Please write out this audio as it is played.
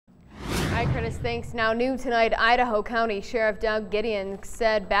Hi, Curtis. Thanks. Now, noon tonight, Idaho County Sheriff Doug Gideon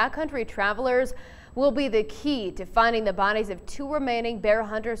said backcountry travelers will be the key to finding the bodies of 2 remaining bear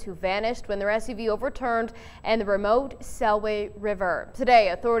hunters who vanished when their SUV overturned in the remote Selway River. Today,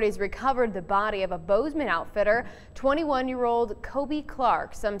 authorities recovered the body of a Bozeman outfitter, 21-year-old Kobe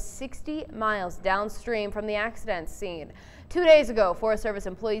Clark, some 60 miles downstream from the accident scene. 2 days ago, Forest Service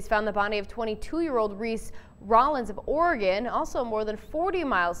employees found the body of 22-year-old Reese Rollins of Oregon, also more than 40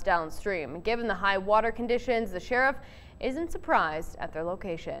 miles downstream. Given the high water conditions, the sheriff isn't surprised at their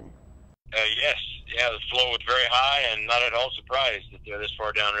location. Yes, the flow was very high and not at all surprised that they're this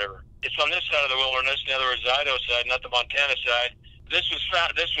far downriver. It's on this side of the wilderness, in other words, the Idaho side, not the Montana side. This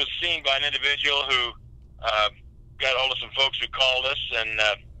was seen by an individual who got hold of some folks who called us, and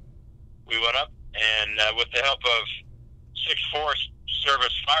we went up, and with the help of 6 Forest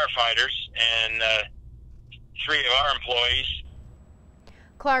Service firefighters and 3 of our employees.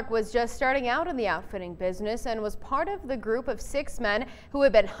 Clark was just starting out in the outfitting business and was part of the group of 6 men who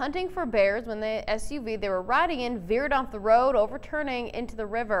had been hunting for bears when the SUV they were riding in veered off the road, overturning into the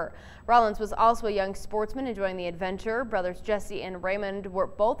river. Rollins was also a young sportsman enjoying the adventure. Brothers Jesse and Raymond were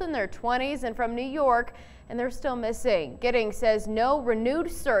both in their 20s and from New York, and they're still missing. Giddings says no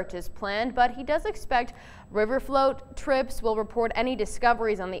renewed search is planned, but he does expect river float trips will report any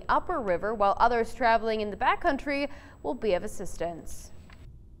discoveries on the upper river, while others traveling in the backcountry will be of assistance.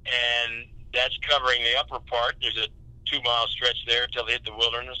 And that's covering the upper part. There's a 2-mile stretch there until they hit the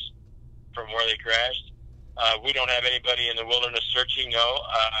wilderness from where they crashed. We don't have anybody in the wilderness searching, no.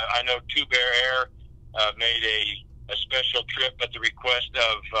 I know 2 Bear Air made a special trip at the request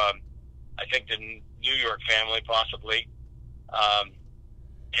of, I think, the New York family, possibly.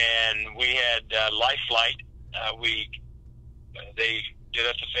 And we had Life Flight. They did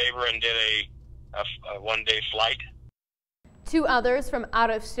us a favor and did a 1-day flight. 2 others from out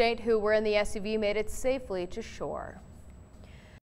of state who were in the SUV made it safely to shore.